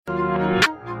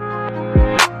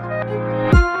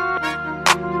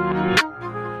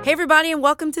Hey, everybody, and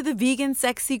welcome to the Vegan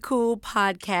Sexy Cool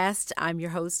podcast. I'm your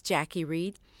host, Jackie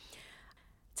Reed.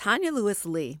 Tanya Lewis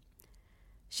Lee.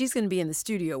 She's going to be in the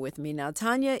studio with me. Now,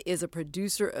 Tanya is a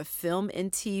producer of film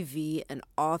and TV, an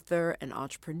author, an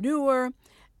entrepreneur,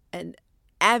 an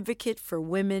advocate for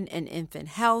women and infant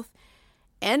health,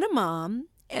 and a mom,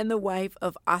 and the wife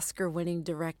of Oscar-winning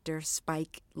director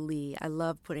Spike Lee. I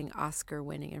love putting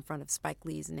Oscar-winning in front of Spike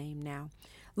Lee's name now.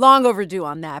 Long overdue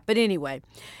on that. But anyway,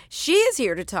 she is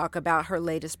here to talk about her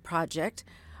latest project,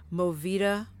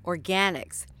 Movida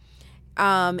Organics.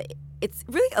 It's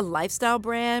really a lifestyle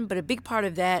brand, but a big part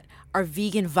of that are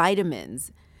vegan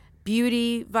vitamins,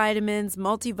 beauty vitamins,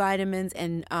 multivitamins,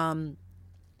 and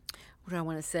what do I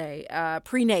want to say?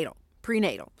 Prenatal.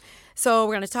 So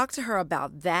we're going to talk to her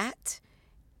about that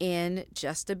in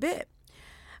just a bit.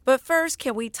 But first,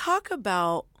 can we talk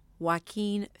about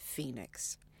Joaquin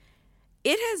Phoenix?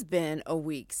 It has been a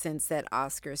week since that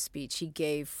Oscar speech he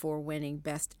gave for winning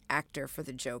Best Actor for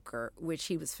The Joker, which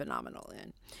he was phenomenal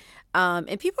in.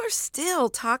 And people are still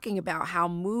talking about how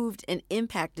moved and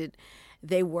impacted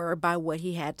they were by what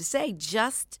he had to say.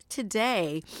 Just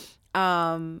today,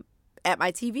 at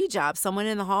my TV job, someone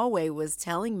in the hallway was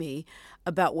telling me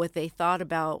about what they thought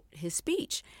about his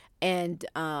speech. And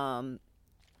there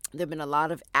have been a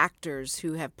lot of actors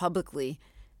who have publicly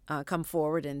come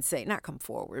forward and say, not come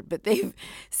forward, but they've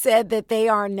said that they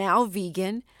are now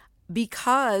vegan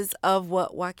because of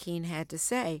what Joaquin had to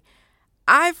say.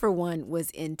 I, for one, was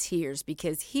in tears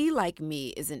because he, like me,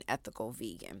 is an ethical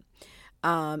vegan.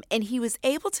 And he was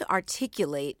able to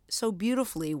articulate so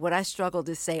beautifully what I struggle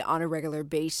to say on a regular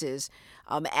basis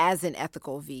as an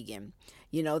ethical vegan.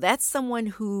 You know, that's someone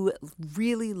who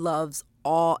really loves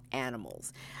all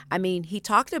animals. I mean, he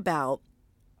talked about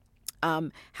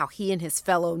how he and his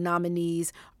fellow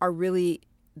nominees are really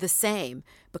the same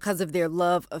because of their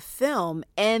love of film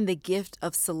and the gift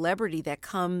of celebrity that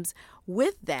comes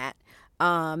with that,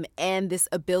 and this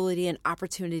ability and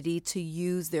opportunity to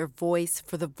use their voice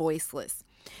for the voiceless.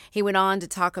 He went on to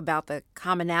talk about the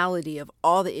commonality of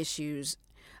all the issues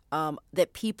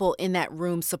that people in that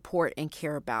room support and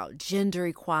care about: gender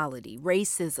equality,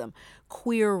 racism,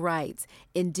 queer rights,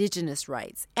 indigenous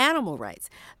rights, animal rights,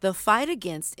 the fight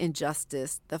against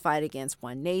injustice, the fight against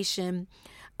one nation,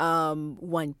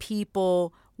 one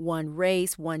people, one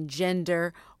race, one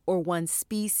gender, or one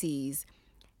species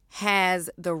has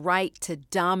the right to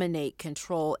dominate,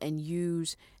 control, and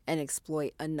use and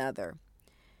exploit another.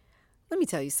 Let me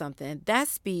tell you something. That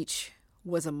speech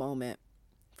was a moment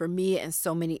for me and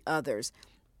so many others.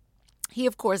 He,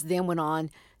 of course, then went on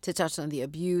to touch on the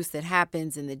abuse that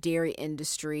happens in the dairy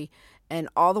industry, and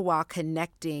all the while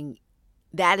connecting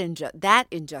that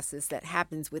injustice that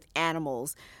happens with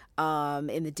animals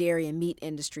in the dairy and meat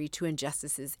industry to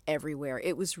injustices everywhere.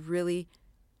 It was really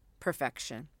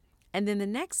perfection. And then the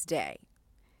next day,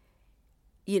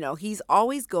 you know, he's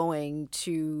always going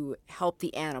to help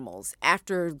the animals.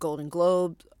 After Golden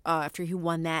Globe, after he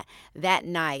won that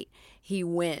night, he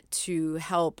went to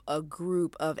help a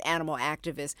group of animal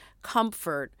activists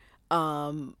comfort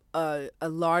a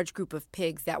large group of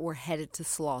pigs that were headed to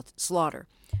slaughter.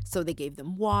 So they gave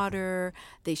them water,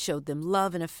 they showed them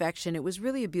love and affection. It was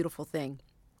really a beautiful thing.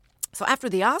 So after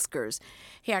the Oscars,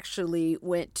 he actually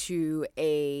went to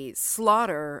a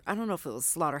slaughter, I don't know if it was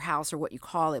slaughterhouse or what you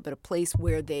call it, but a place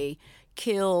where they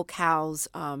kill cows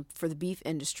for the beef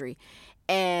industry.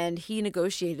 And he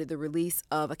negotiated the release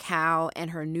of a cow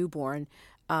and her newborn,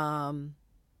 from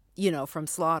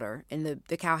slaughter. And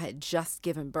the cow had just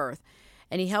given birth.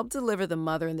 And he helped deliver the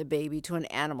mother and the baby to an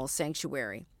animal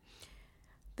sanctuary.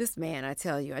 This man, I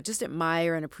tell you, I just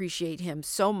admire and appreciate him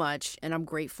so much, and I'm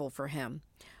grateful for him.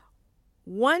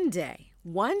 One day,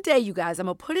 you guys, I'm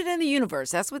going to put it in the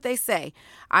universe. That's what they say.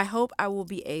 I hope I will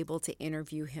be able to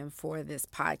interview him for this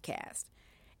podcast.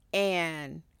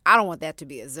 And I don't want that to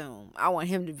be a Zoom. I want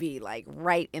him to be like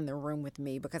right in the room with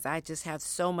me because I just have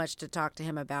so much to talk to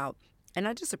him about, and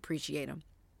I just appreciate him.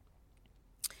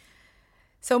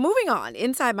 So moving on,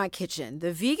 inside my kitchen,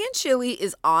 the vegan chili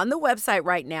is on the website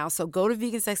right now. So go to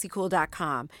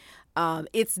vegansexycool.com.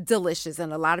 It's delicious,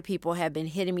 and a lot of people have been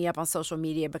hitting me up on social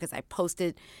media because I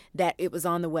posted that it was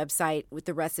on the website with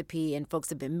the recipe, and folks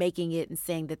have been making it and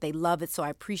saying that they love it, so I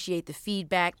appreciate the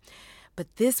feedback.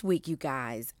 But this week, you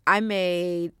guys, I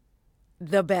made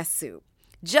the best soup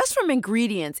just from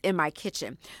ingredients in my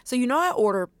kitchen. So I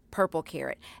order purple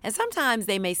carrot, and sometimes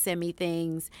they may send me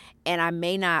things and I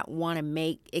may not want to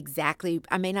make exactly,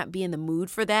 I may not be in the mood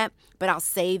for that, but I'll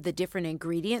save the different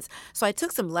ingredients. So I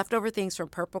took some leftover things from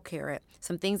purple carrot,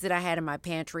 some things that I had in my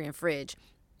pantry and fridge,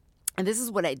 and this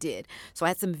is what I did. So I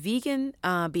had some vegan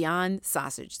Beyond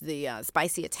sausage, the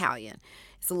spicy Italian.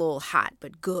 It's a little hot,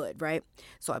 but good, right?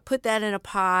 So I put that in a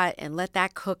pot and let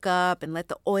that cook up and let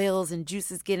the oils and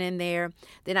juices get in there.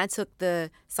 Then I took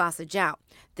the sausage out.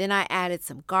 Then I added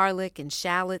some garlic and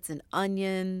shallots and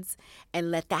onions and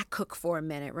let that cook for a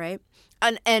minute, right?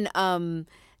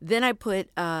 Then I put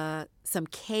some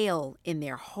kale in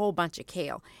there, a whole bunch of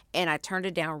kale. And I turned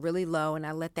it down really low and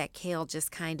I let that kale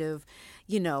just kind of,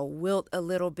 wilt a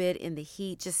little bit in the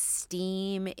heat, just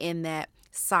steam in that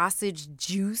sausage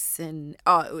juice. And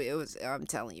I'm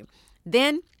telling you.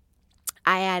 Then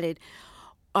I added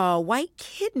white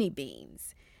kidney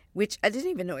beans, which I didn't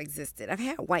even know existed. I've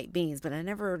had white beans, but I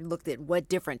never looked at what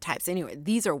different types. Anyway,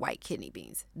 these are white kidney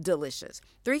beans. Delicious.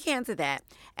 3 cans of that.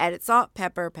 Added salt,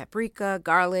 pepper, paprika,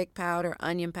 garlic powder,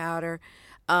 onion powder,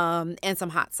 and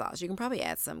some hot sauce. You can probably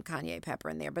add some cayenne pepper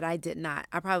in there, but I did not.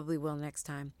 I probably will next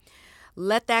time.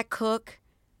 Let that cook.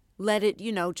 Let it,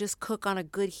 just cook on a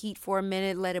good heat for a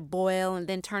minute. Let it boil and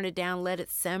then turn it down. Let it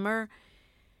simmer.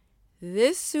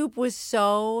 This soup was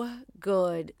so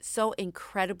good. So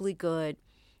incredibly good.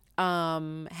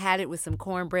 Had it with some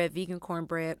cornbread, vegan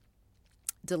cornbread.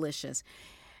 Delicious.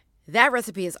 That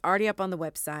recipe is already up on the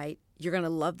website. You're going to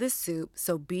love this soup,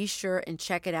 so be sure and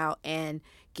check it out and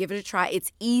give it a try.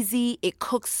 It's easy. It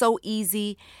cooks so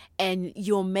easy, and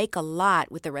you'll make a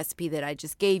lot with the recipe that I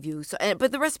just gave you.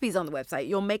 But the recipe's on the website.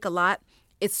 You'll make a lot.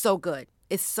 It's so good.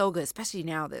 It's so good, especially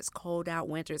now that it's cold out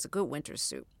winter. It's a good winter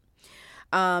soup.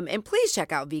 And please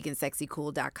check out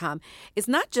vegansexycool.com. It's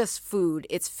not just food,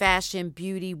 it's fashion,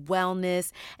 beauty,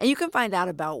 wellness, and you can find out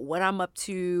about what I'm up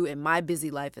to in my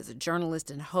busy life as a journalist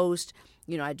and host.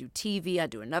 I do TV, I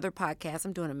do another podcast,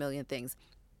 I'm doing a million things.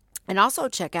 And also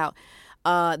check out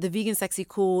the Vegan Sexy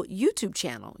Cool YouTube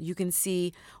channel. You can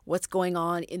see what's going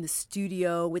on in the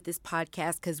studio with this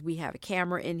podcast because we have a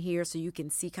camera in here, so you can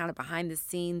see kind of behind the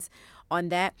scenes on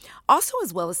that. Also,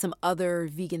 as well as some other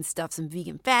vegan stuff, some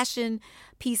vegan fashion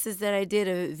pieces that I did,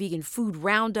 a vegan food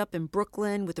roundup in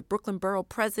Brooklyn with the Brooklyn Borough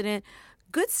president.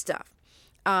 Good stuff.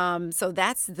 So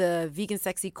that's the Vegan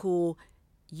Sexy Cool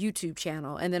YouTube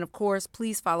channel. And then, of course,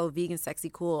 please follow Vegan Sexy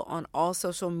Cool on all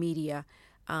social media.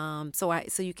 So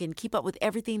you can keep up with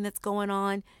everything that's going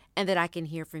on and that I can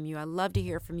hear from you. I love to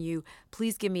hear from you.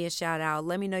 Please give me a shout out.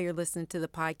 Let me know you're listening to the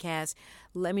podcast.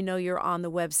 Let me know you're on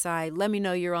the website. Let me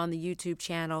know you're on the YouTube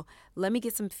channel. Let me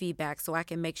get some feedback so I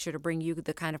can make sure to bring you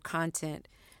the kind of content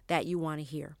that you want to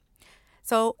hear.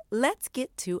 So let's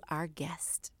get to our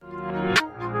guest.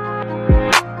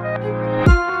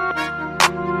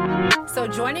 So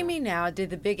joining me now, I did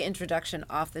the big introduction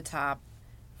off the top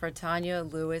for Tanya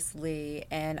Lewis Lee,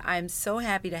 and I'm so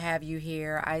happy to have you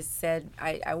here. I said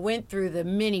I went through the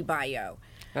mini bio.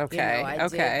 Okay. I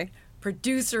did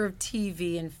producer of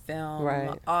TV and film,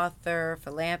 right. Author,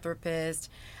 philanthropist,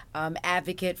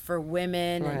 advocate for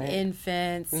women right. and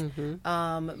infants,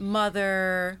 mm-hmm.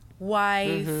 Mother,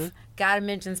 wife. Mm-hmm. Got to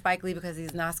mention Spike Lee because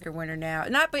he's an Oscar winner now.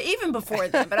 But even before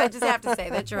then. But I just have to say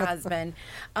that's your husband.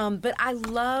 But I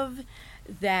love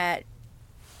that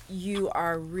you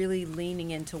are really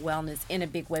leaning into wellness in a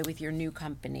big way with your new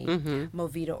company,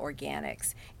 Movida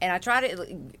Organics. And I try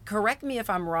to correct me if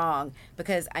I'm wrong,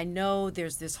 because I know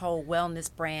there's this whole wellness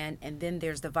brand and then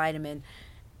there's the vitamins.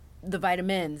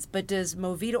 But does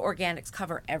Movida Organics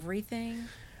cover everything?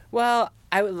 Well,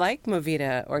 I would like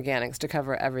Movida Organics to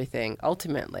cover everything,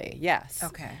 ultimately, yes.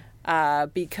 Okay.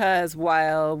 Because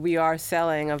while we are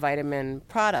selling a vitamin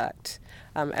product,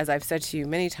 as I've said to you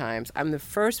many times, I'm the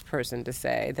first person to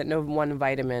say that no one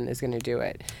vitamin is going to do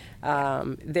it.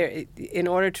 In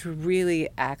order to really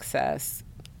access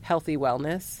healthy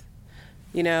wellness,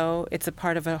 it's a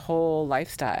part of a whole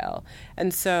lifestyle.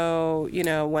 And so,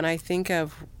 when I think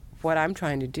of what I'm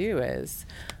trying to do is,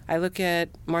 I look at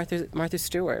Martha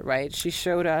Stewart, right? She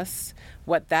showed us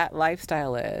what that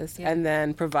lifestyle is, and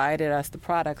then provided us the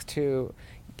products to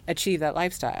achieve that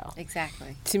lifestyle.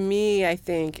 Exactly. To me, I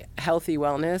think healthy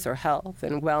wellness or health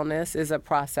and wellness is a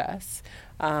process.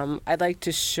 I'd like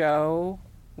to show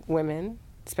women,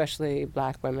 especially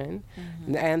Black women,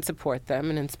 and support them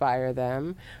and inspire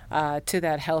them to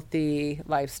that healthy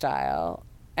lifestyle,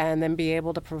 and then be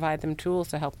able to provide them tools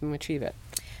to help them achieve it.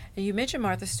 And you mentioned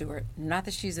Martha Stewart, not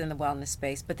that she's in the wellness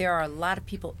space, but there are a lot of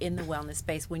people in the wellness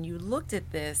space. When you looked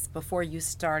at this before you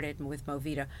started with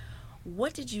Movida,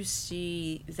 what did you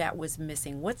see that was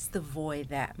missing? What's the void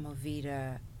that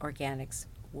Movida Organics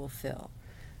will fill?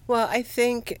 Well, I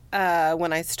think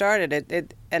when I started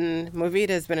and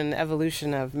Movida has been an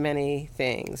evolution of many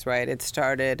things, right? It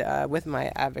started with my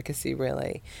advocacy,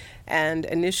 really. And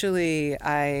initially,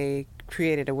 I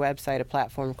created a website, a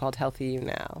platform called Healthy You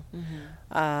Now.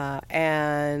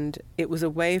 And it was a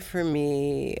way for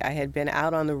me, I had been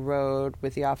out on the road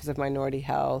with the Office of Minority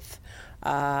Health,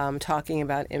 talking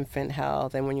about infant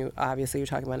health. And when you're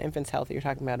talking about infant's health, you're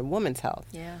talking about a woman's health.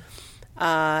 Yeah.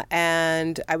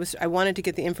 And I wanted to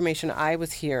get the information I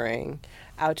was hearing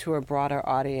out to a broader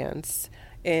audience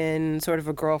in sort of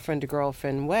a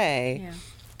girlfriend-to-girlfriend way,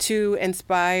 to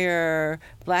inspire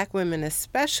Black women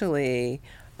especially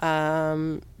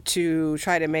to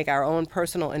try to make our own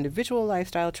personal individual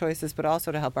lifestyle choices, but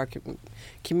also to help our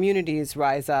communities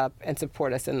rise up and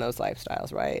support us in those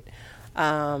lifestyles, right?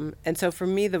 And so for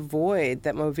me, the void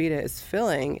that Movida is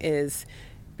filling is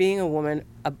being a woman,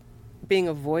 being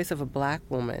a voice of a Black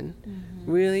woman,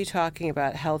 really talking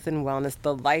about health and wellness,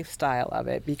 the lifestyle of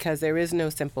it, because there is no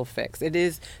simple fix.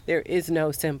 There is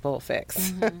no simple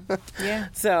fix. Yeah.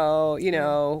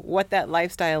 So, what that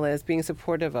lifestyle is, being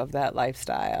supportive of that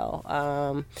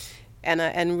lifestyle,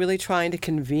 and really trying to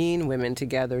convene women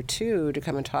together, too, to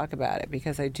come and talk about it,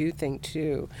 because I do think,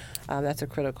 too, that's a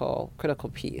critical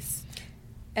piece.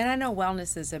 And I know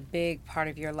wellness is a big part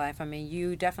of your life. I mean,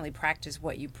 you definitely practice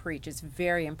what you preach. It's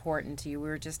very important to you. We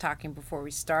were just talking before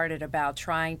we started about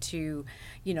trying to,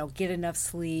 get enough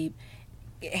sleep,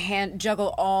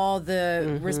 juggle all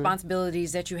the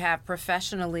responsibilities that you have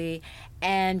professionally,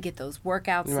 and get those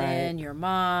workouts in. Your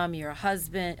mom, your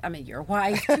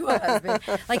wife to a husband.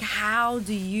 Like, how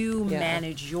do you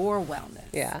manage your wellness?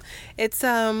 Yeah, it's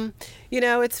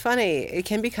it's funny. It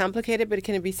can be complicated, but it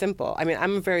can be simple. I mean,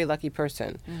 I'm a very lucky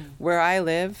person. Where I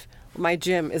live, my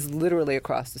gym is literally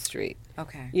across the street.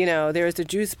 Okay. There's a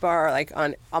juice bar like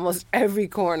on almost every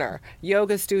corner.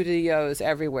 Yoga studios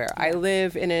everywhere. Yeah. I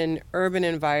live in an urban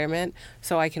environment,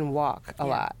 so I can walk a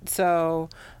lot. So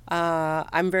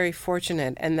I'm very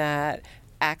fortunate in that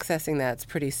accessing that's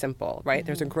pretty simple, right?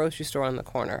 There's a grocery store on the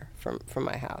corner from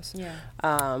my house. Yeah.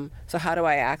 So how do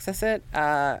I access it?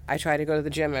 I try to go to the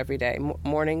gym every day.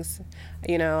 Mornings,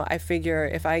 I figure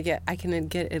if I can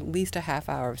get at least a half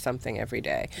hour of something every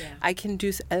day. Yeah. I can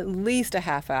do at least a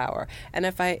half hour. And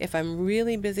if I'm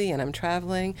really busy and I'm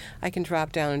traveling, I can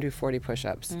drop down and do 40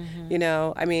 push-ups.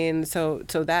 So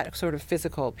that sort of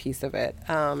physical piece of it.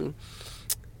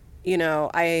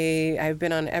 I've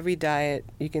been on every diet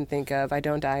you can think of. I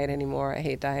don't diet anymore. I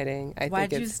hate dieting.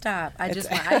 Why'd you stop?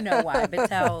 I know why, but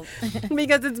tell.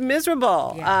 Because it's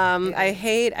miserable. Yeah, I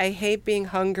hate being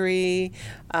hungry.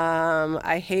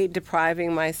 I hate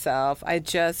depriving myself.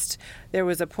 There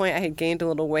was a point I had gained a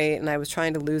little weight and I was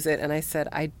trying to lose it, and I said,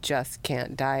 I just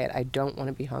can't diet. I don't want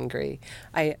to be hungry.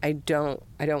 I don't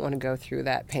want to go through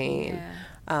that pain.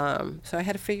 Yeah. So I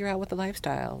had to figure out what the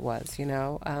lifestyle was,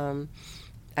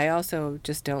 I also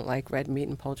just don't like red meat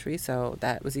and poultry, so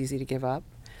that was easy to give up.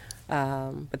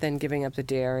 But then giving up the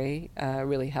dairy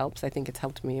really helps. I think it's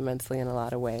helped me immensely in a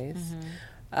lot of ways.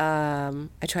 I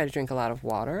try to drink a lot of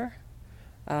water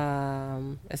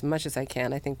as much as I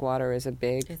can. I think water is a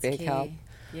big key. help.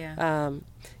 Yeah.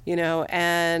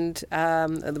 And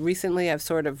recently I've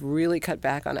sort of really cut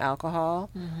back on alcohol,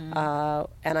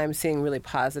 and I'm seeing really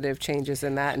positive changes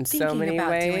in that in so many ways. Thinking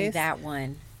about doing that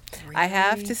one. Really? I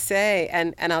have to say,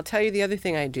 and I'll tell you the other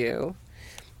thing I do,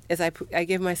 is I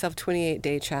give myself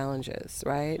 28-day challenges,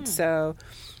 right? So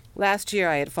last year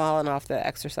I had fallen off the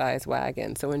exercise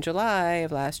wagon. So in July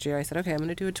of last year I said, okay, I'm going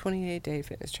to do a 28-day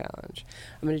fitness challenge.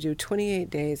 I'm going to do 28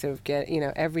 days of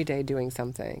every day doing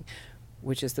something,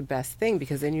 which is the best thing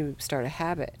because then you start a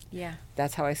habit. Yeah.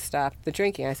 That's how I stopped the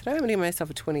drinking. I said, I'm going to give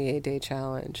myself a 28-day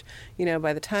challenge.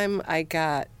 By the time I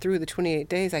got through the 28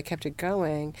 days, I kept it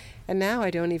going, and now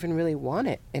I don't even really want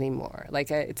it anymore.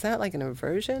 Like, it's not like an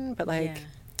aversion, but I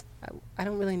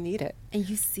don't really need it. And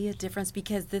you see a difference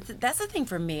because that's the thing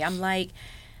for me. I'm like,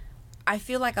 I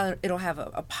feel like it'll have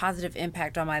a positive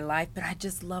impact on my life, but I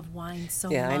just love wine so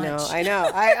much. Yeah, I know.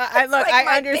 I look, like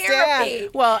I understand. Therapy.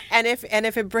 Well, and if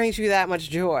it brings you that much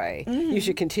joy, you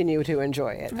should continue to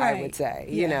enjoy it. Right. I would say.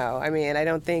 Yeah. I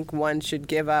don't think one should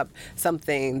give up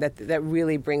something that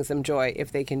really brings them joy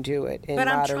if they can do it in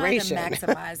moderation. But I'm trying to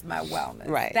maximize my wellness.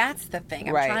 Right. That's the thing.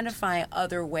 I'm trying to find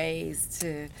other ways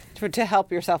to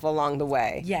help yourself along the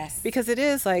way. Yes. Because it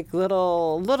is like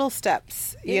little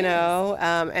steps,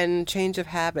 and change of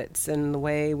habits and the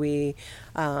way we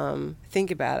think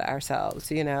about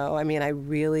ourselves, I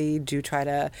really do try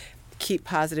to keep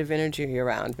positive energy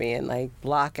around me and like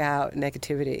block out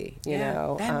negativity, you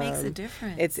know. That makes a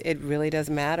difference. It really does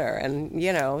matter.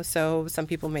 And, so some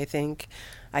people may think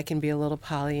I can be a little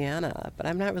Pollyanna, but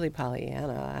I'm not really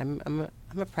Pollyanna. I'm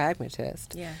a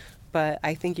pragmatist. Yeah. But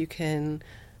I think you can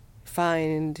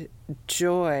find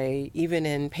joy even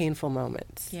in painful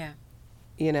moments. Yeah.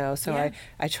 you know, so Yeah.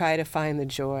 I try to find the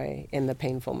joy in the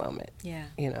painful moment. Yeah.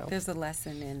 You know. There's a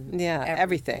lesson in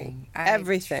everything. I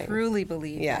Everything. truly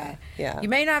believe Yeah, that. yeah. You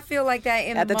may not feel like that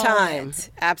in At the time, moment,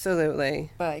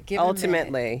 absolutely. but give it a minute.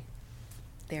 Ultimately.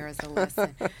 There is a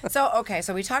lesson.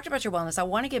 So we talked about your wellness. I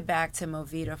want to get back to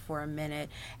Movita for a minute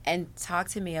and talk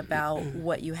to me about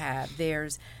what you have.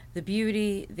 There's the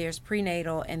beauty, there's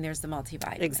prenatal, and there's the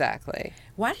multivitamin. Exactly.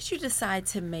 Why did you decide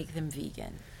to make them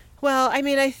vegan? Well, I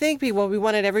mean, I think we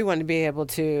wanted everyone to be able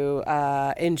to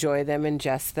enjoy them,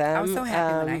 ingest them. I was so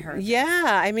happy when I heard this. Yeah,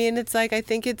 I mean, it's like I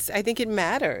think it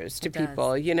matters to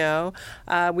people. You know,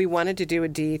 we wanted to do a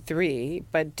D3,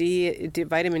 but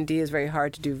vitamin D is very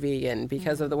hard to do vegan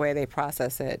because of the way they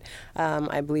process it.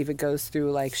 I believe it goes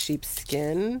through like sheep's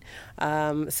skin,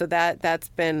 so that's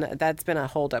been a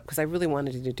holdup because I really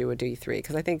wanted to do a D3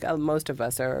 because I think most of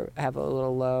us have a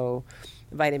little low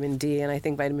vitamin D, and I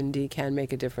think vitamin D can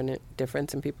make a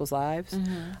difference in people's lives.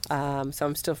 So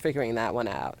I'm still figuring that one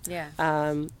out.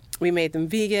 Yeah. We made them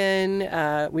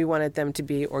vegan. We wanted them to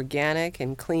be organic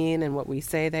and clean and what we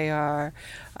say they are.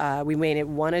 We made it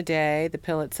one a day. The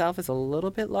pill itself is a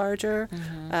little bit larger,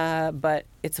 but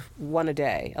it's one a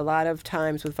day. A lot of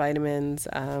times with vitamins,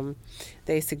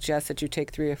 they suggest that you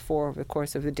take 3 or 4 over the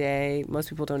course of the day. Most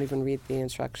people don't even read the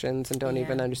instructions and don't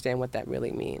even understand what that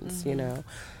really means, you know.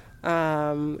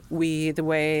 The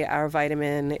way our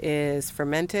vitamin is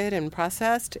fermented and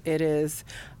processed, it is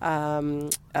done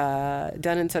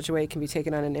in such a way it can be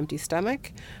taken on an empty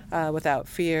stomach without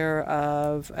fear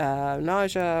of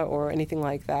nausea or anything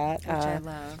like that. Which I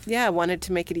love. Yeah, I wanted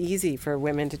to make it easy for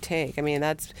women to take. I mean,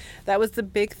 that was the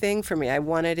big thing for me. I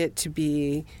wanted it to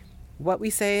be what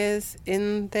we say is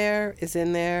in there,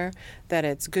 that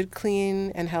it's good,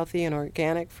 clean, and healthy and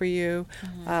organic for you,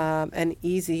 and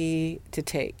easy to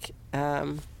take.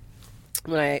 When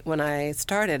I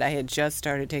started, I had just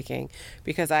started taking,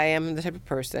 because I am the type of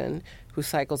person who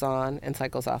cycles on and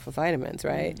cycles off of vitamins,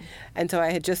 right? And so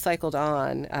I had just cycled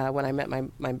on when I met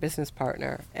my business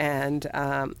partner, and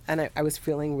I was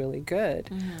feeling really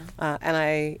good,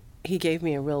 and he gave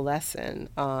me a real lesson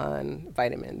on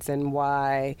vitamins and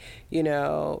why, you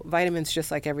know, vitamins,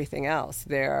 just like everything else,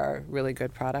 there are really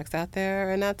good products out there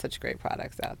and not such great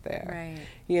products out there. Right.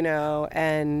 You know,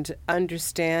 and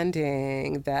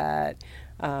understanding that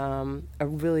a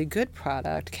really good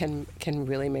product can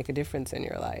really make a difference in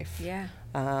your life. Yeah.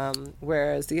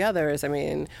 Whereas the others, I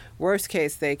mean, worst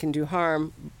case, they can do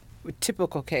harm.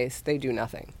 Typical case, they do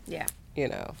nothing. Yeah. You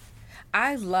know.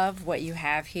 I love what you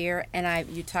have here, and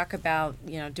you talk about,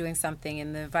 you know, doing something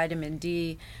in the vitamin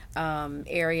D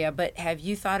area, but have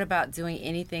you thought about doing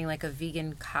anything like a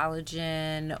vegan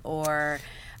collagen or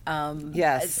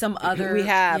yes, some other, we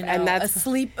have, you know, and that's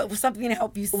something to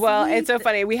help you sleep? Well, it's so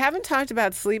funny. We haven't talked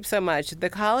about sleep so much. The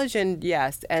collagen,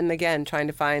 yes, and again, trying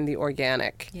to find the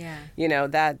organic. Yeah. You know,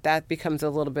 that becomes a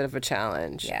little bit of a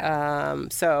challenge. Yeah.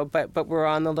 But we're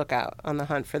on the lookout, on the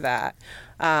hunt for that.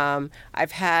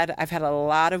 I've had a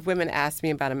lot of women ask me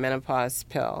about a menopause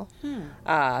pill.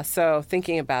 So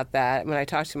thinking about that, when I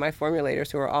talk to my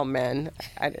formulators who are all men,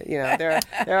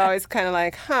 they're always kind of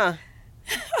like, huh.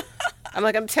 I'm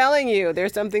like, I'm telling you,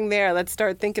 there's something there. Let's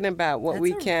start thinking about what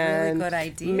we can really good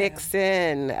idea. Mix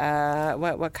in,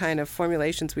 what kind of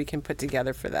formulations we can put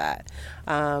together for that.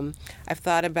 I've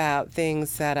thought about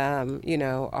things that,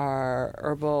 are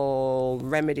herbal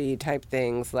remedy type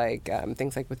things like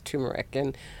with turmeric.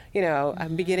 And, you know,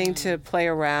 I'm beginning to play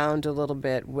around a little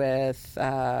bit with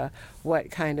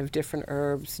what kind of different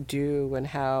herbs do and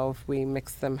how, if we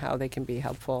mix them, how they can be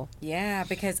helpful. Yeah,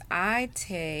 because I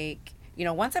take... You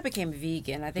know, once I became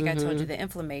vegan, I think I told you the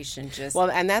inflammation just...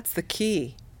 Well, and that's the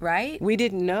key. Right? We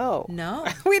didn't know. No.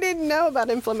 We didn't know about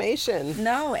inflammation.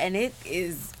 No, and it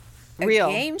is a real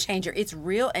game changer. It's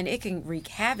real, and it can wreak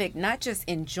havoc, not just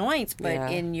in joints, but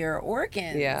in your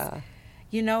organs. Yeah.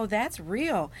 You know, that's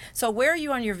real. So where are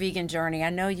you on your vegan journey? I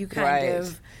know you kind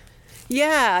of...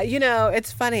 Yeah, you know,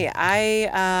 it's funny.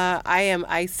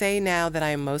 I say now that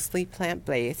I'm mostly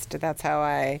plant-based. That's how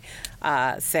I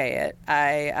say it.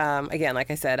 Again,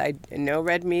 like I said, no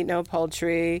red meat, no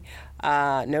poultry,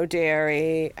 no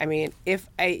dairy. I mean, if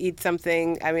I eat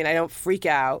something, I mean, I don't freak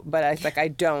out, but I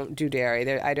don't do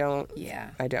dairy. I don't. Yeah.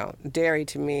 I don't. Dairy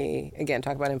to me, again,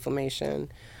 talk about inflammation.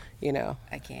 You know,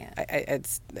 I can't.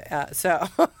 It's so.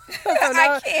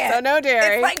 I can't. So no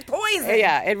dairy. It's like poison.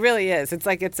 Yeah, it really is. It's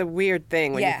like, it's a weird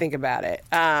thing when you think about it.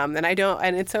 And I don't.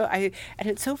 And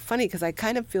it's so funny because I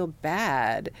kind of feel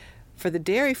bad for the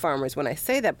dairy farmers when I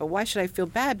say that, but why should I feel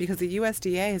bad? Because the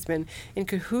USDA has been in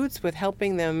cahoots with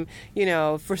helping them,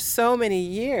 for so many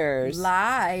years.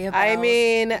 Lie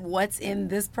about what's in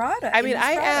this product.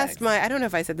 I asked I don't know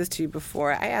if I said this to you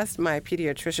before, I asked my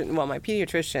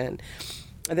pediatrician,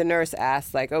 the nurse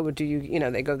asked, like, oh, do you,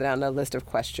 they go down a list of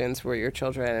questions for your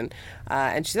children.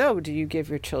 And she said, oh, do you give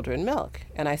your children milk?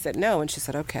 And I said, no. And she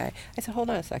said, okay. I said, hold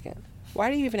on a second.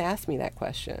 Why do you even ask me that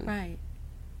question? Right.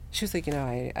 She was like,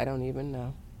 I don't even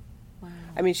know. Wow.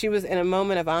 I mean, she was in a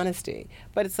moment of honesty.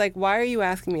 But it's like, why are you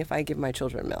asking me if I give my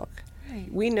children milk? Right.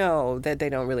 We know that they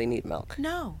don't really need milk.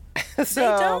 No, they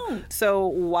don't. So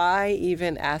why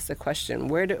even ask the question?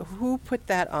 Who put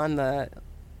that on the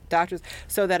doctors?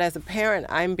 So that as a parent,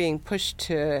 I'm being pushed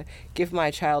to give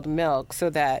my child milk so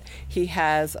that he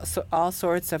has all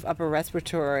sorts of upper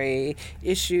respiratory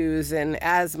issues and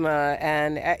asthma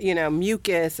and,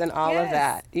 mucus and all of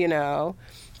that,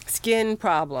 skin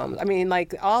problems. I mean,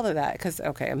 like all of that. Because,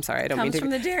 I'm sorry, I don't mean to. Comes from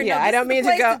the dairy. Yeah, no, I don't mean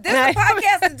to go. This is a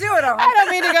podcast to do it on. I don't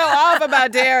mean to go off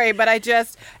about dairy, but I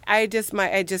just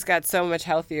got so much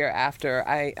healthier after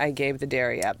I gave the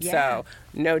dairy up. Yeah. So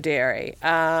no dairy,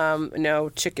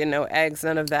 no chicken, no eggs,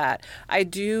 none of that. I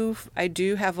do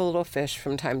have a little fish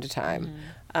from time to time.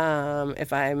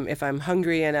 Mm-hmm. If I'm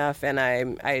hungry enough, and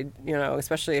I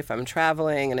especially if I'm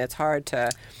traveling and it's hard to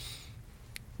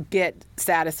get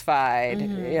satisfied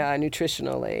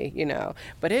nutritionally,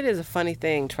 but it is a funny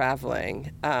thing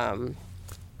traveling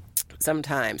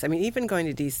sometimes. I mean, even going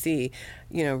to DC,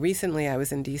 recently I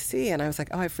was in DC and I was like,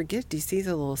 oh, I forget DC's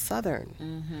a little southern,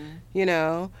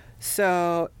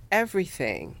 so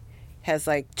everything has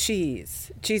like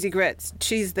cheesy grits,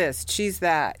 cheese this, cheese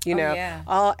that,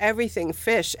 everything,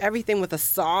 fish, everything with a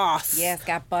sauce. Yes,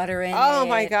 got butter in it. Oh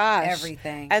my gosh.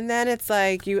 Everything. And then it's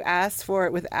like you ask for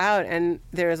it without, and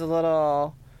there's a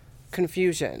little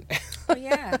confusion. Oh,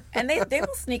 yeah. And they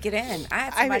will sneak it in. I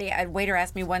had a waiter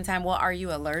ask me one time, well, are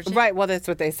you allergic? Right, well, that's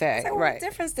what they say. I said, well, right. What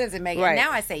difference does it make? Right. And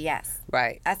now I say yes.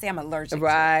 Right. I say I'm allergic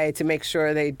Right, to make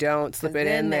sure they don't slip it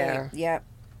in there. Yep.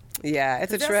 Yeah,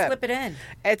 it's a trip. Slip it in.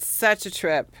 It's such a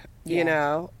trip,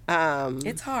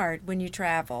 It's hard when you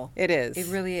travel. It is. It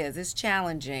really is. It's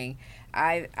challenging.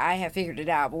 I have figured it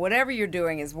out. But whatever you're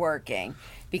doing is working.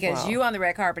 Because you on the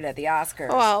red carpet at the Oscars.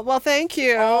 Well, thank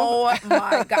you. Oh,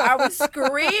 my God. I was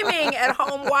screaming at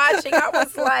home watching. I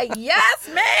was like, yes,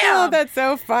 ma'am. Oh, that's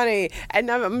so funny.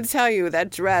 And I'm going to tell you, that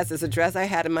dress is a dress I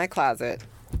had in my closet.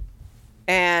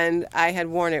 And I had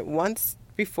worn it once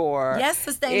before. Yes,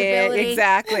 sustainability.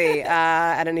 Exactly.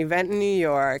 At an event in New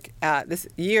York this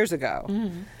years ago.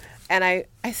 Mm-hmm. And I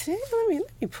said, let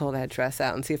me pull that dress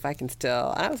out and see if I can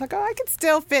still. And I was like, I can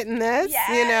still fit in this.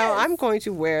 Yes. I'm going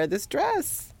to wear this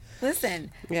dress.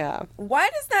 Listen. Yeah.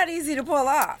 White is not easy to pull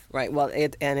off. Right. Well,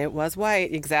 it was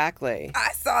white. Exactly.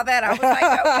 I saw that. I was like,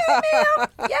 okay,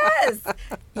 ma'am. Yes.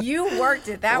 You worked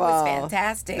it. That was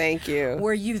fantastic. Thank you.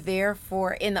 Were you there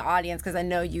in the audience? Because I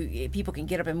know people can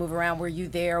get up and move around. Were you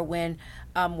there when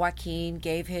Joaquin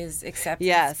gave his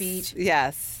acceptance speech?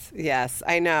 Yes,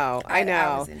 I know. I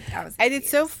was and it's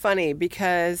so funny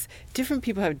because different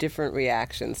people have different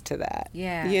reactions to that.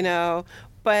 Yeah.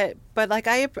 But like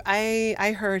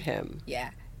I heard him. Yeah.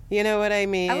 You know what I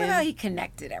mean? I love how he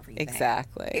connected everything.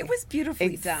 Exactly. It was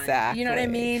beautifully done. You know what I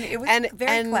mean? It was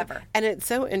very clever. And it's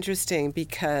so interesting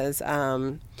because,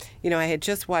 I had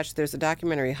just watched, there's a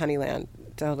documentary, Honeyland,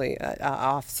 totally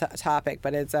off topic,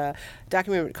 but it's a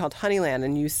documentary called Honeyland,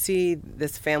 and you see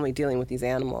this family dealing with these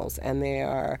animals, and they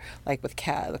are like with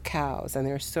cows, and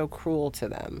they're so cruel to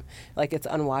them. Like, it's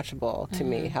unwatchable to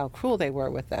me how cruel they were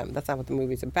with them. That's not what the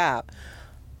movie's about.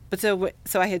 But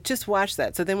so I had just watched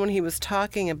that. So then when he was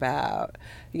talking about,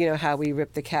 how we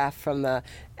ripped the calf from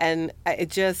and I had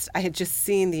just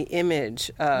seen the image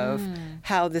of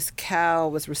how this cow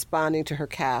was responding to her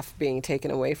calf being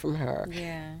taken away from her.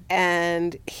 Yeah.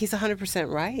 And he's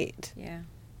 100% right. Yeah.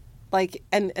 Like,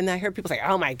 and I heard people say,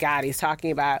 oh my God, he's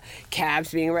talking about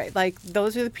calves being right. Like,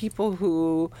 those are the people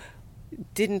who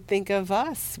didn't think of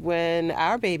us when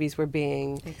our babies were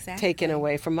being taken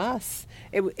away from us.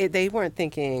 They weren't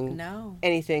thinking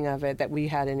anything of it, that we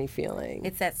had any feeling.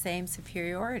 It's that same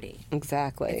superiority.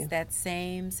 Exactly. It's that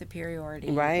same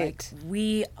superiority. Right. Like,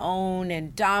 we own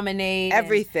and dominate.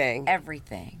 Everything.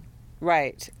 Everything.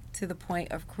 Right. To the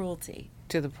point of cruelty.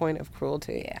 To the point of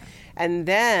cruelty. Yeah. And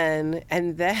then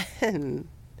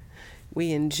we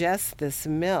ingest this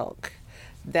milk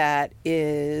that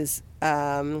is...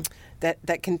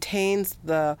 that contains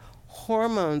the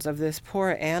hormones of this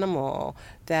poor animal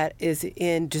that is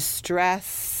in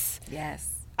distress. Yes.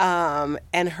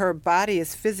 And her body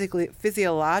is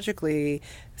physiologically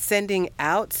sending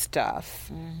out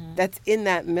stuff that's in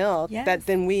that milk that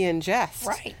then we ingest.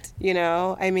 Right. You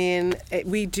know, I mean,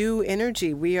 we do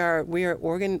energy. We are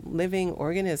living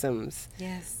organisms.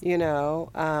 Yes. You know,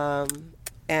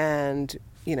 and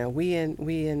you know, we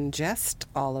ingest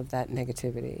all of that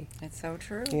negativity. It's so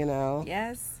true. You know.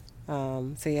 Yes.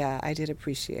 So yeah, I did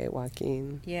appreciate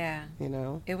Joaquin. Yeah. You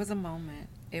know. It was a moment.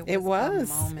 It A was.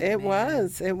 moment, It man.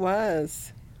 was. It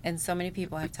was. And so many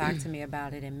people have talked to me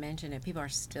about it and mentioned it. People are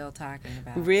still talking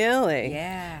about it. Really?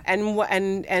 Yeah. And what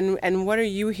are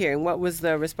you hearing? What was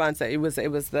the response? That it was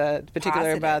the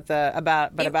particular Positive.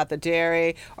 about the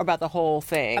dairy or about the whole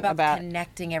thing? About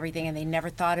connecting everything, and they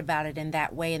never thought about it in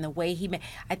that way. And the way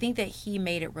I think that he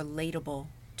made it relatable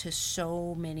to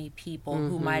so many people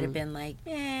who might have been like,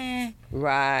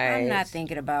 right. I'm not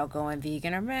thinking about going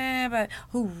vegan, or but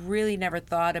who really never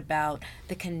thought about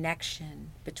the connection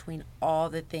between all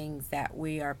the things that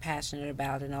we are passionate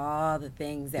about and all the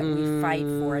things that we fight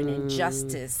for, and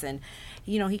injustice, and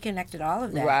he connected all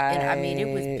of that. Right. And, I mean,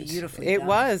 it was beautifully It done.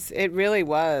 was. It really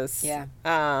was. Yeah.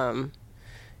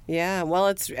 Yeah. Well,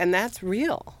 that's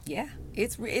real. Yeah.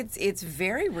 It's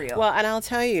very real. Well, and I'll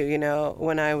tell you,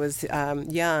 when I was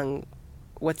young,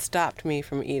 what stopped me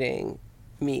from eating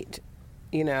meat,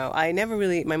 I never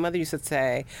really, my mother used to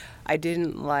say, I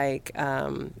didn't like,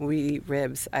 we eat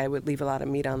ribs, I would leave a lot of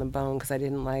meat on the bone because I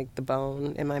didn't like the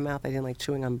bone in my mouth. I didn't like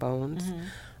chewing on bones.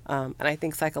 And I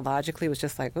think psychologically it was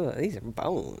just like, oh, these are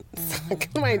bones. What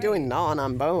am I doing gnawing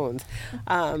on bones?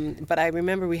 But I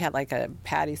remember we had like a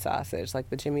patty sausage, like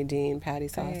the Jimmy Dean patty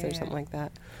sausage, something like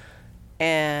that.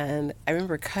 And I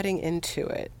remember cutting into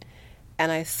it,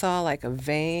 and I saw like a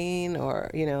vein,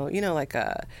 or like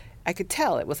I could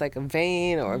tell it was like a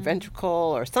vein or a ventricle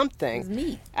or something. It was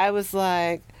meat. I was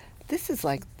like, this is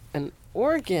like an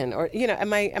organ, or and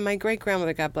my great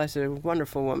grandmother, God bless her,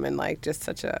 wonderful woman, like just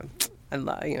such a. I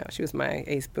love, she was my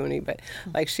ace boonie, but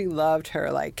like she loved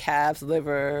her like calves,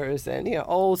 livers, and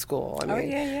old school. I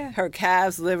mean, her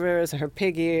calves, livers, her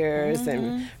pig ears,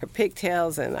 and her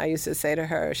pigtails. And I used to say to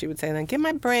her, she would say, "Then get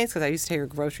my brains," because I used to take her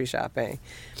grocery shopping.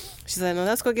 She said, "No,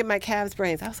 let's go get my calves'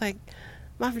 brains." I was like,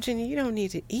 "Ma, Virginia, you don't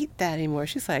need to eat that anymore."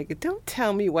 She's like, "Don't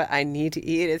tell me what I need to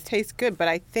eat. It tastes good." But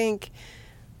I think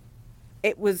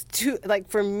it was too, like,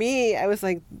 for me, I was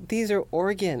like, these are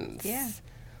organs. Yeah.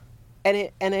 And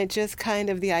it just kind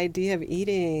of, the idea of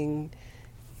eating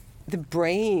the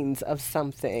brains of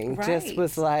something just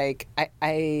was like,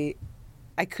 I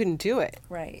couldn't do it.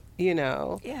 Right.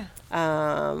 Yeah.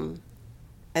 And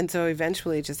so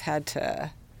eventually just had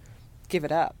to give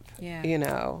it up. Yeah.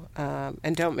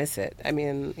 And don't miss it. I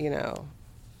mean,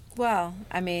 Well,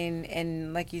 I mean,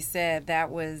 and like you said, that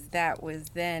was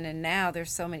then, and now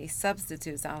there's so many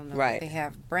substitutes. I don't know if they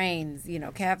have brains,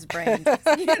 calves' brains,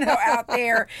 out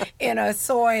there in a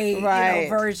soy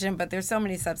version, but there's so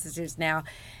many substitutes now.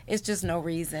 It's just no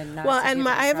reason not to give it a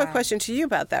I have a try. question to you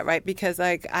about that, right? Because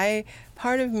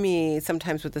part of me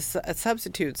sometimes with the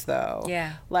substitutes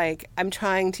though, like I'm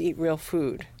trying to eat real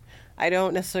food. I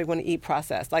don't necessarily want to eat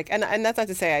processed. Like, and that's not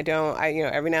to say I don't.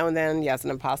 Every now and then, yes,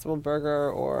 an Impossible Burger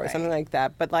or something like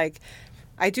that. But like,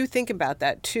 I do think about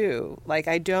that too. Like,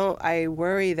 I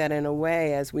worry that in a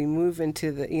way, as we move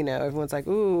into the, everyone's like,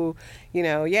 ooh,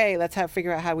 yay, let's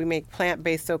figure out how we make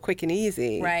plant-based so quick and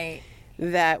easy. Right.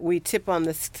 That we tip on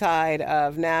the side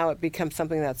of now it becomes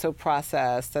something that's so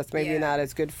processed that's maybe not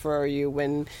as good for you,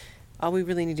 when all we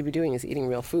really need to be doing is eating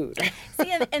real food.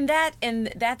 See, and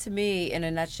that to me, in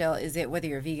a nutshell, is it. Whether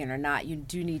you're vegan or not, you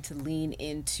do need to lean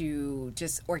into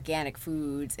just organic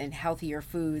foods and healthier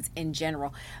foods in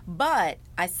general. But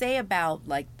I say about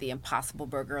like the Impossible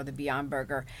Burger or the Beyond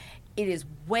Burger, it is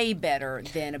way better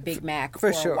than a Big Mac or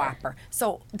a Whopper.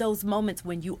 So those moments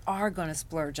when you are going to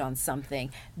splurge on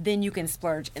something, then you can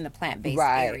splurge in the plant-based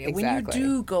area. Exactly. When you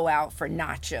do go out for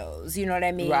nachos, you know what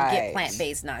I mean? Get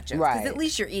plant-based nachos. Because at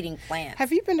least you're eating plants.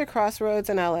 Have you been to Crossroads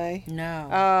in L.A.? No.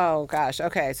 Oh, gosh.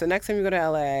 Okay, so next time you go to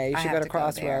L.A., you should go to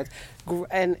Crossroads.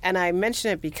 And I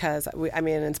mention it because,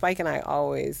 and Spike and I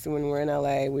always, when we're in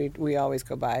L.A., we always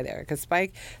go by there. Because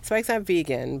Spike's not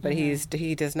vegan, but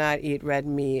he does not eat red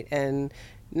meat and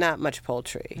not much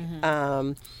poultry.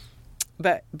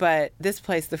 But this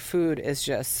place, the food is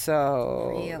just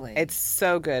so... Really? It's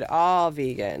so good. All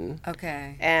vegan.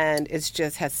 Okay. And it's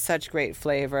just has such great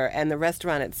flavor. And the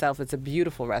restaurant itself, it's a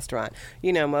beautiful restaurant.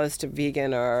 Most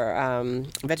vegan or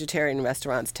vegetarian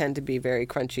restaurants tend to be very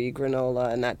crunchy,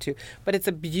 granola, and not too... But it's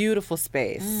a beautiful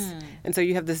space. And so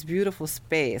you have this beautiful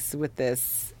space with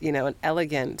this, an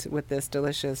elegant, with this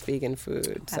delicious vegan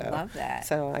food. So, I love that.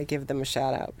 So I give them a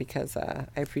shout out because I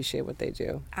appreciate what they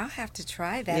do. I'll have to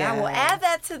try that. Yeah. I will add add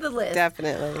that to the list.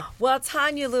 Definitely. Well,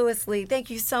 Tanya Lewis-Lee, thank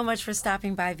you so much for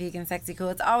stopping by Vegan Sexy Cool.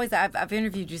 It's always, I've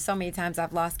interviewed you so many times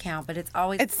I've lost count, but it's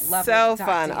always lovely so to talk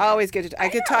fun. to you. Always good to I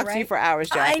could talk to you for hours,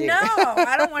 Jackie. I know.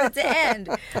 I don't want it to end.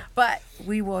 But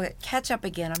we will catch up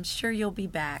again. I'm sure you'll be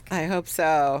back. I hope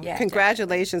so. Yeah,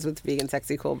 Congratulations with Vegan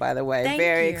Sexy Cool, by the way. Thank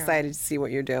Very you. excited to see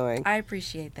what you're doing. I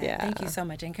appreciate that. Yeah. Thank you so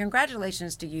much. And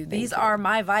congratulations to you. These are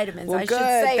my vitamins, Well, I should good.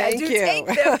 say. I Thank do you. take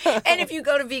them. And if you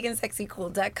go to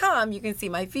vegansexycool.com, you can see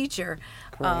my feature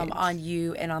on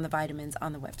you and on the vitamins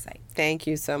on the website. Thank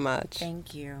you so much.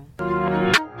 Thank you.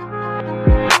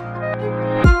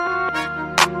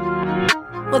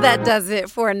 Well, that does it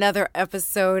for another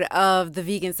episode of the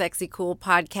Vegan Sexy Cool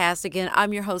podcast. Again,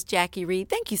 I'm your host, Jackie Reed.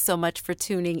 Thank you so much for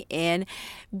tuning in.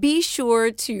 Be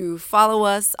sure to follow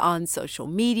us on social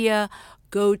media.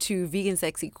 Go to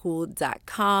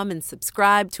vegansexycool.com and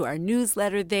subscribe to our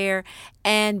newsletter there.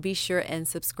 And be sure and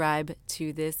subscribe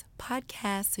to this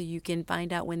podcast so you can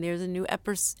find out when there's a new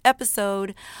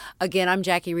episode. Again, I'm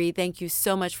Jackie Reed. Thank you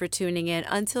so much for tuning in.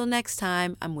 Until next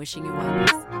time, I'm wishing you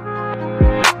wellness.